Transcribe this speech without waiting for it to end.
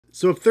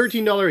So if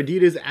 $13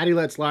 Adidas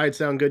Adilet slides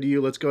sound good to you,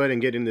 let's go ahead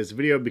and get in this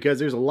video because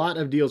there's a lot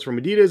of deals from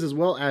Adidas as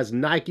well as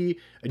Nike.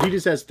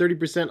 Adidas has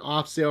 30%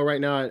 off sale right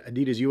now at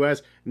Adidas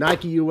US.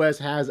 Nike US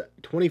has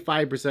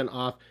 25%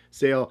 off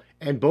sale,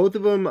 and both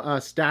of them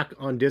stack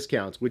on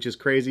discounts, which is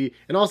crazy.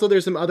 And also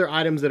there's some other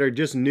items that are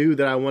just new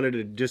that I wanted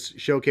to just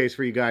showcase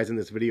for you guys in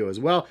this video as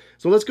well.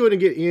 So let's go ahead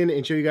and get in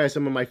and show you guys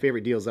some of my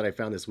favorite deals that I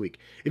found this week.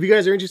 If you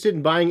guys are interested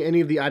in buying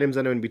any of the items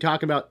that I'm going to be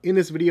talking about in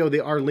this video, they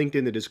are linked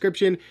in the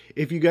description.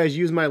 If you guys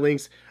use my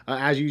links,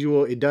 as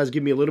usual, it does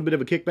give me a little bit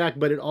of a kickback,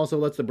 but it also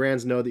lets the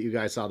brands know that you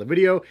guys saw the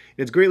video.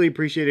 It's greatly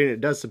appreciated, and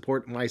it does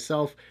support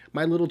myself,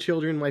 my little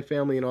children, my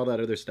family, and all that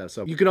other stuff.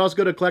 So you can also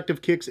go to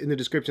Collective Kicks in the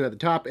description at the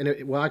top, and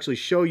it will actually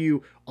show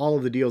you all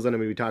of the deals that I'm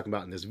going to be talking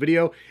about in this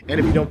video. And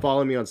if you don't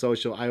follow me on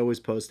social, I always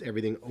post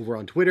everything over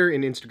on Twitter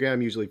and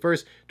Instagram usually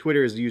first.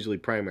 Twitter is usually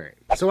primary.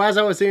 So as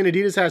I was saying,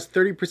 Adidas has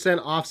 30%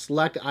 off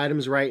select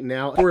items right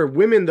now. For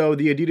women though,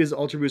 the Adidas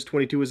Ultra Boost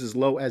 22 is as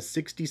low as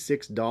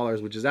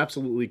 $66, which is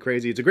absolutely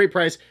crazy. It's a great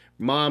price.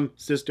 Mom,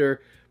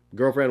 sister,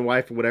 girlfriend,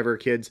 wife, whatever,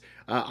 kids.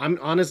 I'm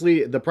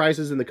honestly, the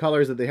prices and the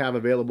colors that they have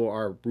available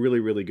are really,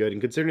 really good.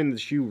 And considering the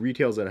shoe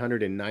retails at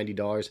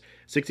 $190,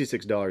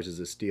 $66 is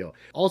a steal.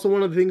 Also,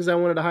 one of the things I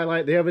wanted to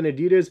highlight, they have an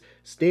Adidas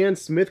Stan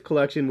Smith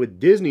collection with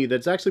Disney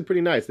that's actually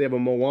pretty nice. They have a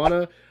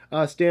Moana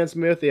Stan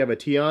Smith, they have a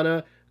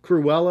Tiana,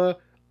 Cruella,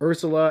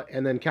 Ursula,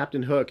 and then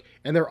Captain Hook,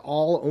 and they're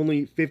all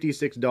only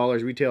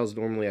 $56. Retails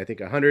normally I think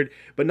 $100,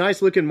 but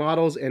nice looking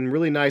models and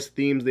really nice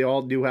themes. They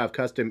all do have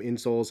custom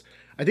insoles.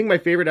 I think my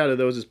favorite out of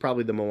those is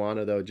probably the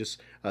Moana though.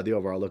 Just the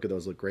overall look of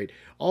those look great.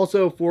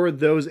 Also, for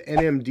those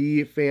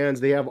NMD fans,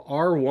 they have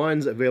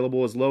R1s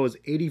available as low as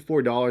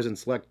 $84 in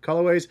select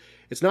colorways.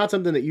 It's not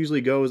something that usually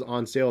goes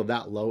on sale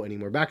that low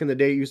anymore. Back in the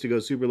day, it used to go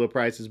super low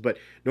prices, but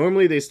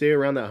normally they stay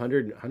around that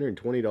 $100,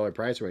 $120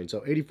 price range.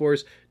 So 84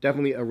 is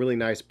definitely a really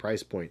nice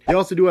price point. They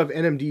also do have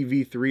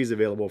NMD V3s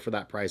available for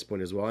that price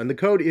point as well. And the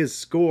code is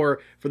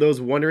SCORE for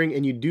those wondering,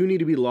 and you do need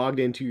to be logged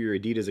into your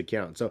Adidas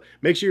account. So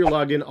make sure you're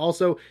logged in.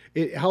 Also,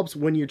 it helps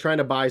when you're trying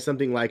to buy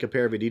something like a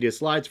pair of Adidas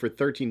slides for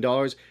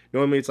 $13.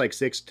 Normally it's like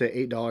 $6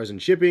 to $8 in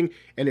shipping,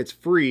 and it's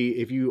free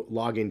if you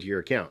log into your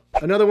account.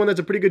 Another one that's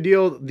a pretty good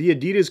deal, the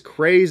Adidas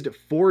Crazed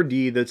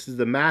 4D. This is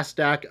the mass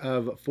stack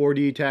of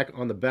 4D tech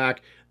on the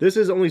back. This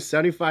is only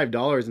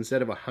 $75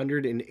 instead of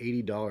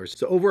 $180.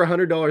 So over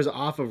 $100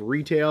 off of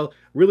retail.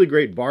 Really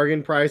great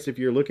bargain price if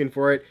you're looking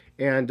for it.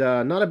 And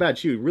not a bad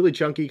shoe. Really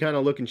chunky kind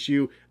of looking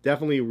shoe.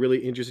 Definitely really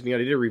interesting. I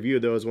did a review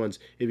of those ones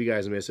if you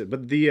guys missed it.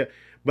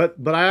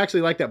 But I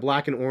actually like that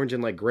black and orange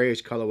and like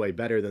grayish colorway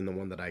better than the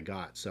one that I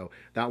got. So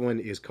that one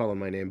is calling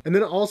my name. And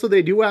then also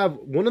they do have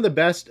one of the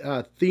best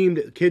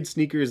themed kids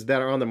sneakers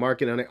that are on the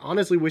market. And I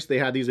honestly wish they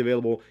had these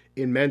available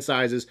in men's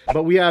sizes.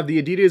 But we have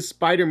the Adidas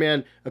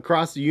Spider-Man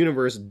Across the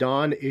Universe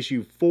Dawn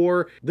issue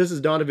 4. This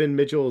is Donovan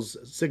Mitchell's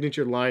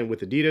signature line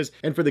with Adidas.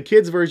 And for the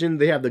kids version,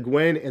 they have the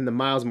Gwen and the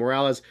Miles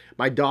Morales.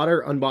 My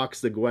daughter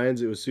unboxed the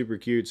Gwens. It was super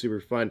cute, super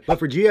fun. But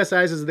for GS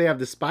sizes, they have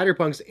the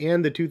Spider-Punks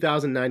and the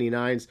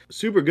 2099s.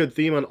 Super good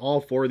theme on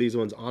all four of these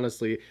ones,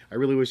 honestly. I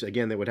really wish,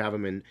 again, they would have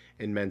them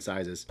in men's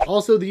sizes.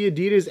 Also, the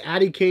Adidas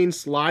Addy Kane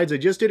slides. I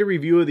just did a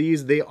review of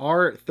these. They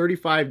are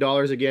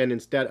 $35 again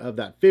instead of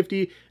that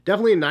 $50.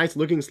 Definitely a nice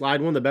looking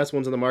slide, one of the best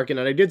ones on the market.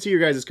 And I did see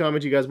your guys'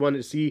 comments. You guys wanted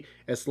to see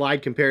a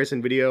slide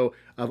comparison video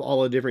of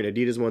all the different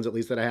Adidas ones, at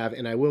least that I have,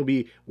 and I will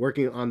be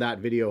working on that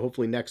video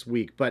hopefully next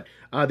week. But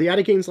the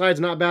Addy Kane slide's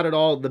not bad at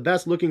all. The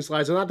best looking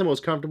slides are not the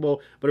most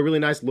comfortable, but a really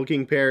nice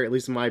looking pair, at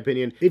least in my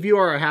opinion. If you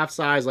are a half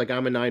size, like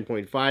I'm a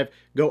 9.5,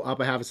 go up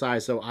a half a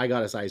size, so I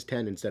got a size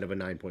 10 instead of a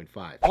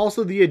 9.5.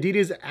 Also, the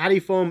Adidas Addy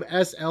Foam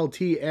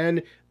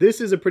SLTN. This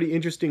is a pretty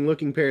interesting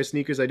looking pair of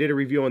sneakers. I did a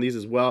review on these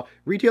as well.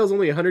 Retail's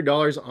only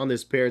 $100 on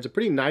this pair. It's a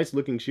pretty nice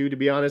looking shoe, to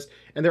be honest,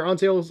 and they're on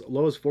sale as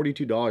low as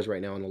 $42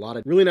 right now, and a lot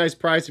of really nice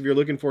price if you're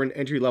looking for an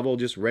entry level,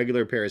 just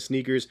regular pair of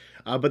sneakers.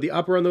 But the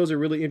upper on those are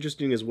really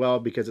interesting as well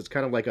because it's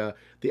kind of like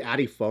the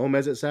Addy Foam,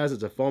 as it says.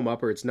 It's a foam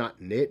upper. It's not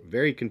knit.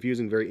 Very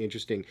confusing, very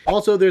interesting.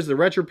 Also, there's the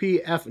Retro P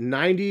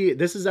F90.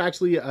 This is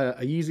actually a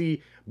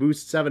Yeezy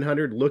Boost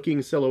 700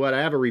 looking silhouette.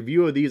 I have a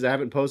review of these. I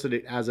haven't posted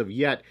it as of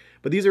yet,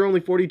 but these are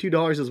only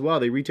 $42 as well.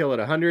 They retail at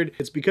 $100.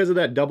 It's because of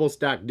that double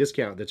stack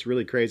discount that's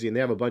really crazy, and they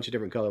have a bunch of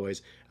different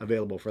colorways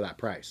available for that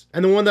price.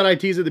 And the one that I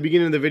teased at the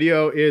beginning of the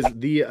video is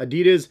the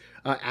Adidas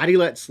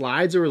Adilet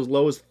slides are as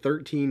low as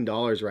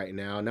 $13 right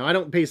now. Now, I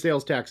don't pay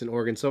sales tax in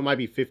Oregon, so it might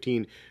be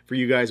 $15 for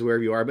you guys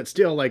wherever you are, but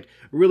still, like,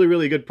 really,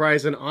 really good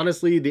price. And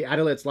honestly, the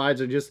Adilet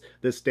slides are just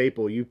the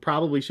staple. You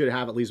probably should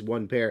have at least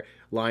one pair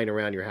lying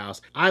around your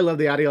house. I love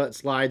the Adilet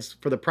slides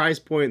for the price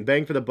point,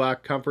 bang for the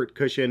buck, comfort,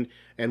 cushion,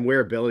 and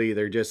wearability.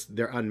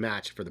 They're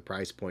unmatched for the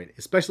price point,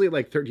 especially at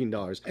like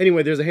 $13.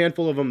 Anyway, there's a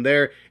handful of them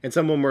there, and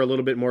some of them are a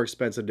little bit more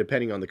expensive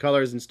depending on the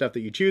colors and stuff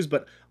that you choose,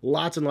 but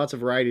lots and lots of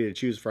variety to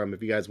choose from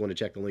if you guys want to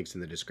check the links in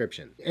the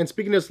description. And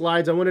speaking of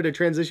slides, I wanted to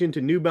transition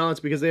to New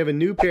Balance because they have a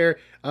new pair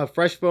of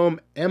Fresh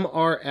Foam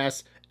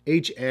MRS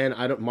HN.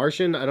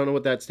 Martian, I don't know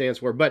what that stands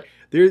for, but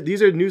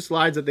these are new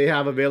slides that they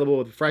have available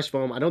with Fresh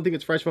Foam. I don't think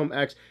it's Fresh Foam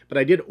X, but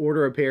I did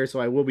order a pair, so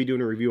I will be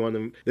doing a review on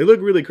them. They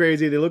look really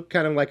crazy. They look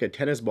kind of like a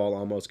tennis ball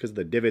almost because of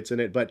the divots in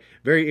it, but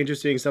very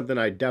interesting, something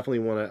I definitely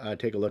want to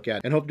take a look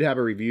at and hope to have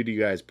a review to you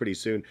guys pretty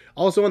soon.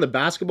 Also on the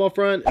basketball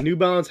front, New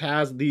Balance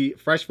has the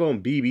Fresh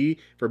Foam BB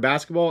for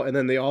basketball, and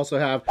then they also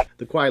have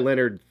the Kawhi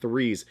Leonard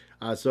 3s.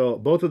 So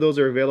both of those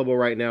are available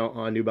right now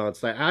on New Balance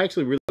site. I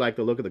actually really like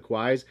the look of the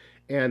Kawhis,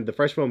 and the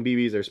Fresh Foam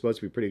BBs are supposed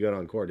to be pretty good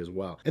on court as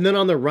well. And then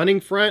on the running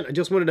front, I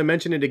just wanted to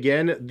mention it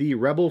again, the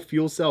Rebel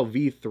Fuel Cell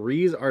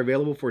V3s are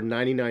available for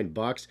 99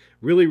 bucks.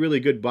 Really, really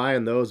good buy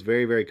on those.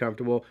 Very, very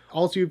comfortable.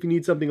 Also, if you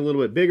need something a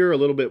little bit bigger, a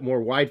little bit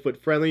more wide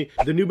foot friendly,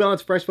 the New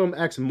Balance Fresh Foam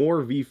X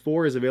More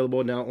V4 is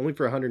available now only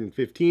for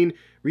 115.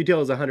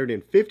 Retail is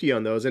 150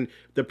 on those, and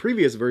the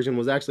previous version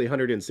was actually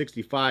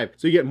 165.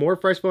 So you get more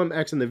Fresh Foam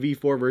X in the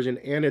V4 version,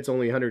 and it's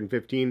only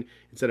 115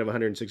 instead of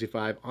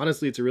 165.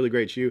 Honestly, it's a really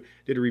great shoe.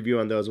 Did a review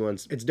on those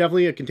ones. It's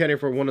definitely a contender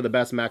for one of the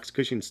best max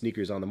cushion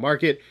sneakers on the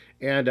market,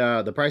 and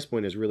the price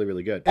point is really,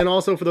 really good. And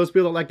also for those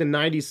people that like the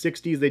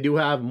 9060s, they do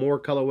have more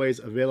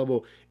colorways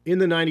available in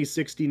the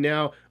 9060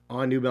 now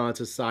on New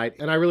Balance's site,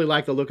 and I really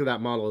like the look of that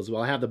model as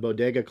well. I have the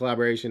Bodega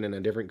collaboration in a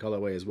different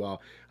colorway as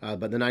well,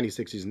 but the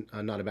 9060 is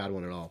not a bad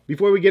one at all.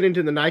 Before we get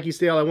into the Nike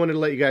sale, I wanted to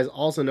let you guys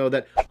also know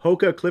that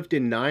Hoka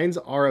Clifton 9s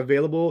are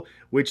available,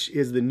 which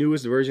is the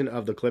newest version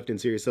of the Clifton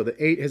series. So the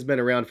 8 has been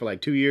around for like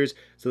 2 years,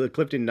 so the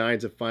Clifton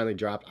 9s have finally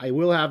dropped. I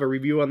will have a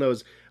review on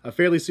those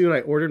fairly soon.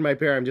 I ordered my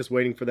pair. I'm just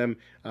waiting for them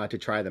to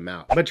try them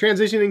out. But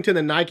transitioning to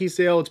the Nike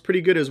sale, it's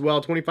pretty good as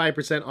well,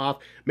 25% off.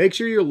 Make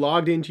sure you're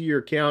logged into your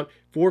account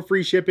for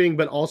free shipping,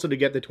 but also to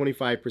get the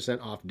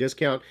 25% off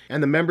discount.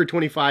 And the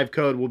member25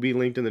 code will be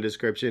linked in the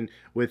description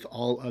with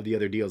all of the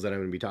other deals that I'm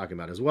going to be talking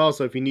about as well.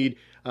 So if you need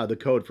the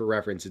code for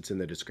reference, it's in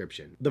the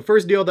description. The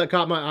first deal that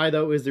caught my eye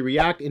though is the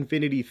React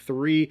Infinity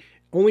 3.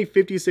 Only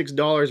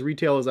 $56,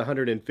 retail is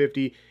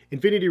 $150.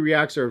 Infinity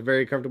Reacts are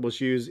very comfortable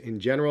shoes in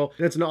general,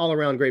 and it's an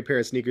all-around great pair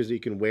of sneakers that you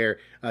can wear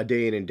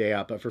day in and day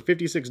out. But for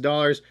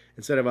 $56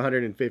 instead of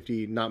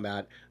 $150, not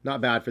bad.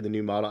 Not bad for the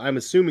new model. I'm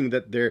assuming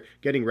that they're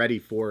getting ready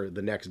for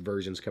the next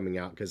versions coming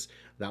out because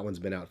that one's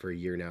been out for a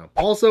year now.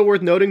 Also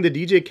worth noting, the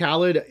DJ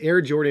Khaled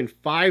Air Jordan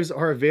 5s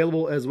are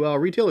available as well.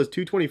 Retail is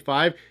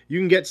 $225. You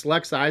can get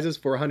select sizes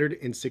for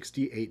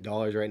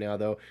 $168 right now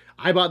though.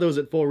 I bought those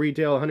at full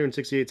retail.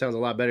 $168 sounds a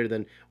lot better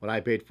than what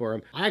I paid for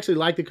them. I actually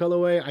like the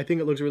colorway. I think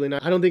it looks really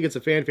nice. I don't think it's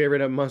a fan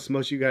favorite amongst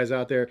most of you guys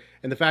out there.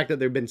 And the fact that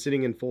they've been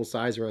sitting in full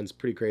size runs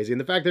pretty crazy. And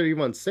the fact that they're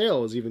even on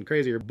sale is even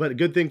crazier, but a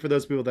good thing for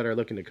those people that are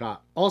looking to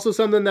cop. Also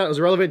something that was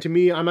relevant to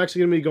me, I'm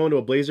actually going to be going to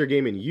a Blazer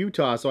game in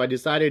Utah, so I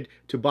decided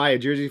to buy a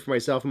jersey for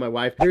myself and my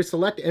wife. There's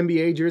select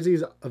NBA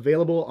jerseys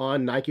available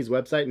on Nike's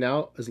website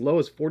now, as low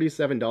as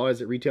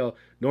 $47 at retail,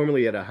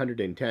 normally at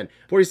 $110.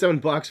 47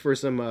 bucks for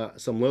some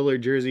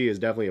Lillard jersey is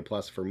definitely a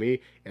plus for me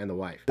and the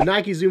wife. The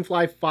Nike Zoom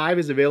Fly 5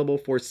 is available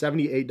for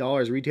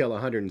 $78, retail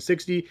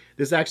 $160.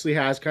 This actually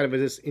has kind of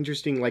this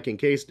interesting like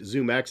encased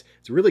Zoom X.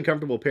 It's a really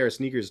comfortable pair of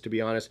sneakers, to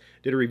be honest.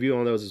 Did a review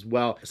on those as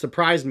well. It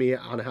surprised me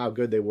on how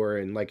good they were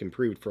and like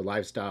improved for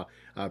lifestyle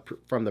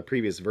from the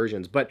previous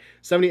versions. But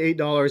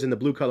 $78 in the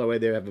blue colorway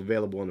they have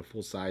available in a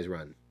full size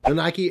run. The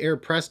Nike Air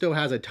Presto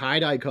has a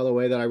tie-dye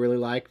colorway that I really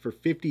like for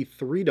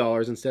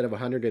 $53 instead of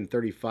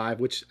 $135,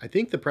 which I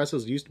think the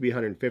Prestos used to be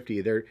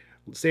 $150. They're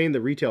saying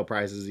the retail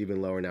price is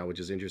even lower now, which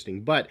is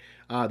interesting. But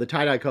the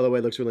tie-dye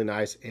colorway looks really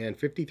nice, and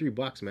 53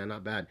 bucks, man,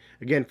 not bad.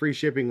 Again, free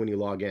shipping when you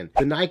log in.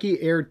 The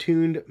Nike Air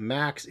Tuned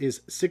Max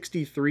is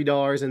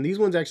 $63, and these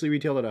ones actually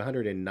retail at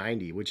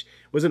 $190, which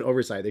was an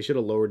oversight. They should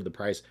have lowered the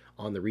price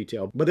on the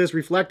retail. But this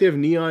reflective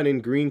neon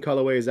and green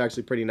colorway is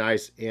actually pretty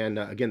nice, and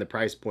again, the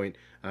price point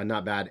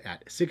not bad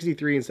at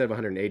 $63 instead of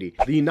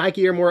 $180. The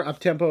Nike Air More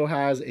Uptempo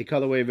has a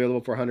colorway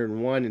available for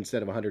 $101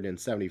 instead of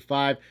 $175.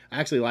 I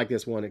actually like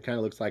this one. It kind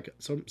of looks like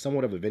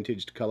somewhat of a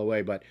vintage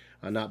colorway, but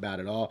not bad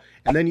at all.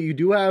 And then you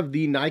do have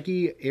the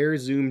Nike Air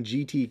Zoom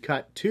GT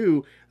Cut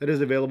 2 that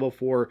is available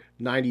for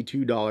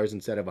 $92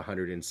 instead of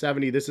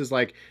 $170. This is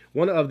like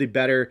one of the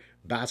better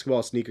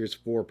basketball sneakers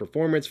for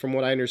performance from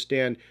what I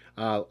understand.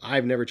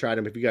 I've never tried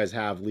them. If you guys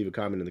have, leave a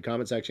comment in the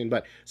comment section,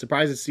 but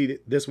surprised to see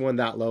this one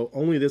that low.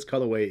 Only this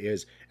colorway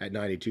is at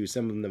 $92.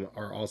 Some of them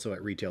are also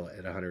at retail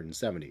at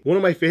 $170. One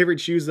of my favorite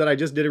shoes that I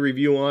just did a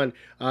review on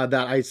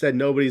that I said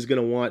nobody's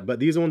gonna want, but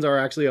these ones are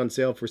actually on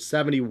sale for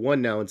 $71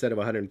 now instead of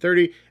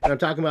 $130, and I'm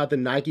talking about the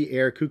Nike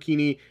Air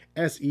Kukini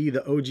SE,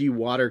 the OG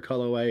water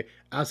colorway.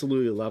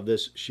 Absolutely love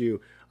this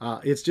shoe.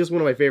 It's just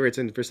one of my favorites,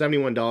 and for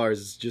 $71,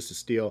 it's just a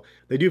steal.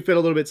 They do fit a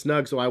little bit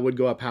snug, so I would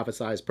go up half a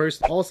size.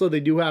 Also, they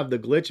do have the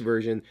glitch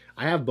version.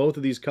 I have both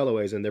of these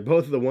colorways, and they're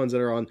both the ones that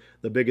are on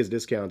the biggest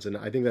discounts, and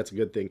I think that's a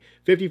good thing.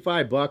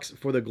 55 bucks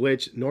for the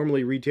glitch,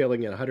 normally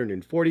retailing at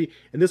 140,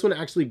 and this one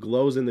actually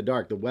glows in the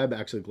dark. The web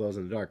actually glows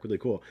in the dark. Really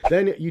cool.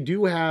 Then you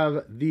do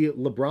have the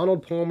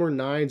LeBron Palmer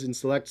 9s in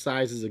select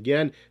sizes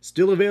again.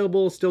 Still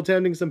available, still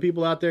tempting some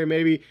people out there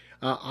maybe.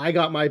 I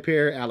got my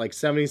pair at like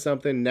 70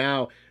 something.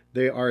 Now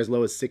they are as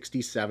low as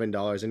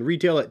 $67 and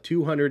retail at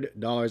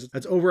 $200.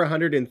 That's over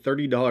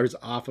 $130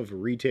 off of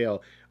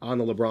retail on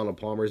the LeBron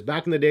Palmers.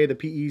 Back in the day, the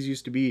PEs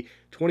used to be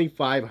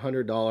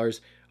 $2,500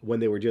 when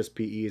they were just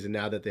PEs, and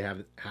now that they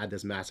have had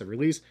this massive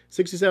release,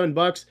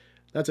 $67.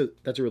 That's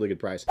a really good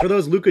price. For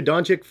those Luka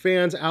Doncic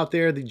fans out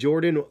there, the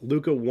Jordan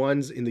Luka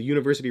ones in the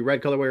University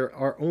Red colorway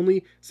are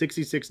only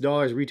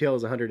 $66. Retail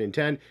is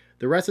 $110.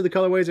 The rest of the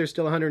colorways are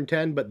still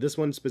 $110, but this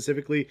one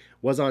specifically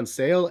was on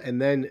sale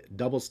and then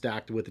double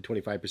stacked with the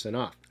 25%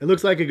 off. It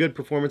looks like a good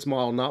performance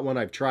model, not one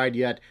I've tried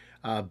yet.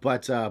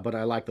 But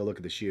I like the look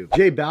of the shoe.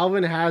 J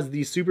Balvin has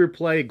the Super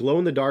Play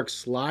glow-in-the-dark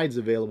slides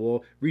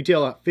available.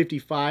 Retail at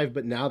 $55,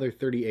 but now they're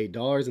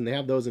 $38, and they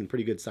have those in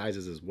pretty good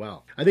sizes as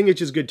well. I think it's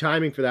just good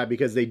timing for that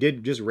because they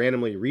did just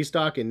randomly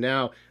restock, and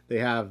now they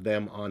have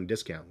them on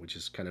discount, which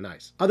is kind of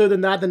nice. Other than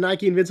that, the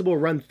Nike Invincible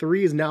Run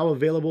 3 is now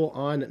available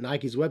on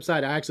Nike's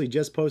website. I actually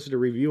just posted a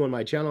review on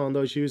my channel on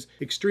those shoes.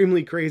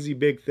 Extremely crazy,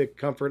 big, thick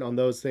comfort on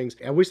those things.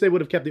 I wish they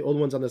would have kept the old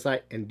ones on the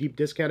site and deep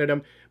discounted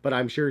them, but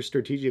I'm sure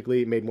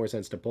strategically it made more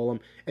sense to pull them.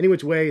 Any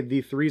which way,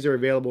 the 3s are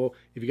available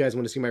if you guys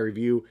want to see my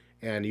review,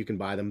 and you can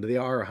buy them. They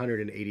are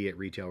 $180 at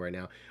retail right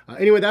now.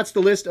 Anyway, that's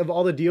the list of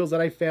all the deals that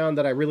I found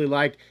that I really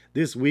liked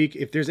this week.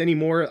 If there's any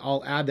more,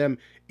 I'll add them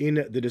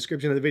in the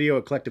description of the video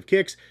at Collective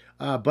Kicks.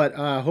 But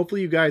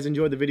hopefully you guys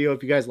enjoyed the video.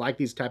 If you guys like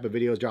these type of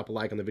videos, drop a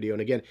like on the video.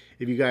 And again,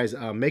 if you guys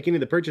make any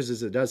of the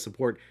purchases, it does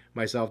support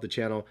myself, the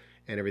channel,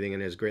 and everything,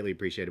 and is greatly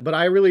appreciated. But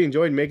I really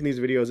enjoyed making these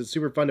videos. It's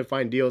super fun to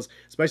find deals,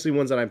 especially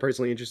ones that I'm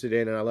personally interested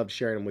in, and I love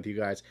sharing them with you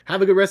guys.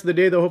 Have a good rest of the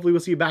day, though. Hopefully we'll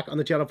see you back on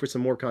the channel for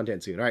some more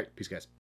content soon. All right, peace, guys.